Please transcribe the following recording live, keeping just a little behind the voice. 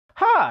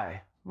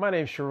Hi, my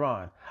name's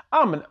Sharon.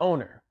 I'm an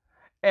owner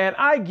and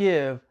I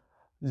give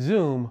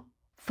Zoom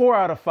 4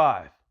 out of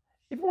 5.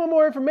 If you want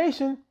more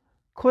information,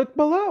 click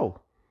below.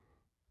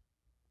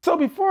 So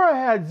before I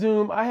had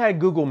Zoom, I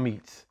had Google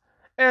Meets.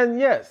 And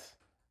yes,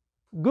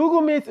 Google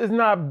Meets is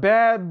not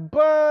bad,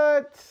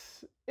 but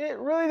it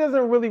really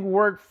doesn't really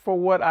work for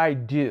what I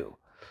do.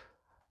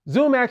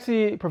 Zoom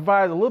actually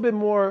provides a little bit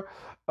more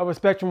of a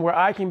spectrum where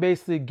I can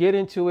basically get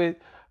into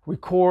it,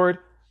 record,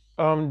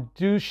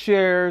 do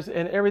shares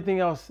and everything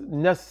else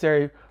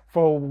necessary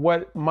for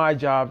what my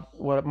job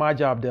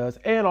does,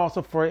 and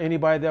also for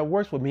anybody that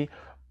works with me,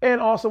 and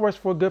also works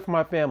for good for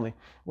my family.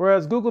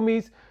 Whereas Google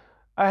Meets,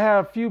 I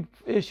have a few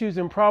issues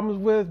and problems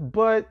with,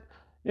 but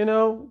you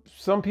know,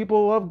 some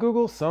people love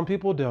Google, some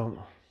people don't.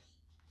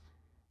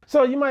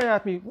 So you might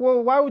ask me,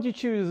 well, why would you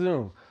choose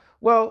Zoom?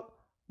 Well,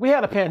 we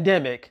had a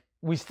pandemic.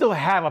 We still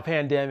have a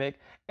pandemic.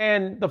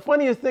 And the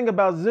funniest thing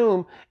about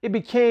Zoom, it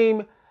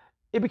became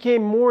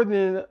more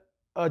than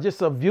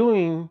just a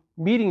viewing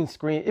meeting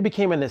screen. It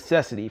became a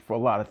necessity for a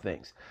lot of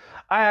things.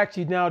 I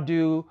actually now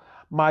do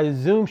my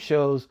Zoom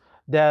shows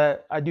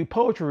that I do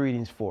poetry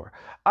readings for.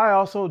 I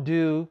also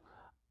do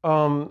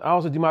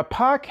my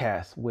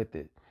podcast with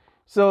it.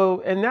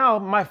 So, and now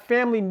my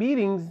family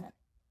meetings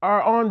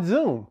are on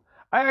Zoom.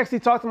 I actually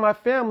talk to my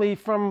family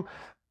from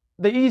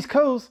the East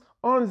Coast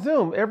on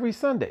Zoom every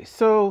Sunday.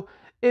 So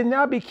it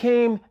now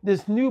became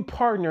this new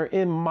partner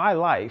in my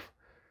life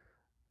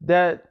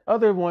that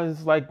other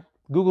ones like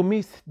Google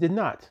Meets did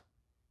not.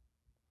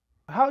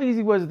 How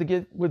easy was it to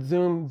get with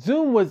Zoom?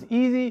 Zoom was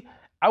easy.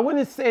 I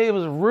wouldn't say it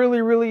was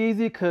really, really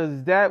easy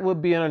because that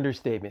would be an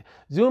understatement.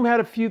 Zoom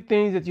had a few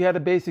things that you had to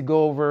basically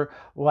go over,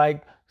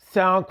 like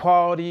sound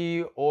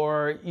quality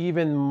or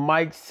even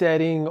mic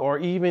setting or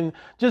even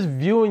just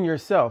viewing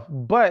yourself.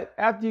 But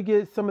after you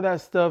get some of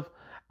that stuff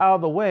out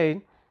of the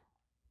way,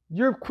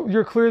 you're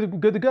clear,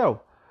 good to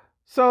go.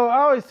 So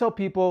I always tell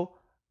people,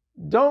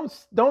 don't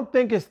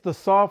think it's the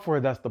software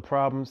that's the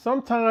problem.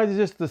 Sometimes it's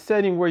just the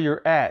setting where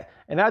you're at.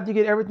 And after you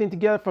get everything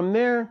together from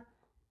there,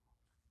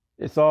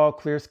 it's all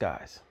clear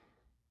skies.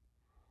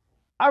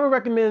 I would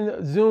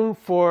recommend Zoom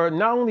for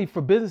not only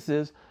for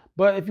businesses,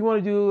 but if you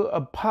want to do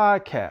a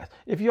podcast,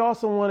 if you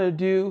also want to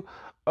do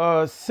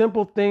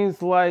simple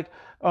things like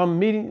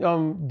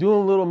doing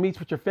little meets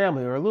with your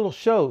family or little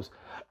shows.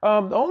 The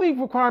only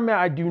requirement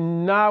I do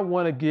not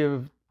want to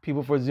give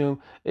people for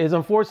Zoom is,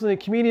 unfortunately,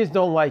 comedians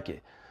don't like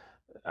it.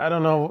 I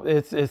don't know,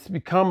 it's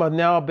become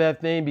now a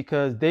bad thing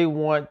because they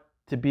want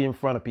to be in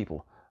front of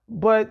people.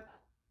 But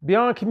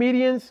beyond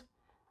comedians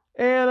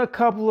and a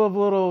couple of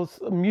little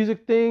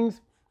music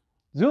things,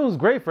 Zoom's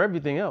great for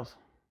everything else.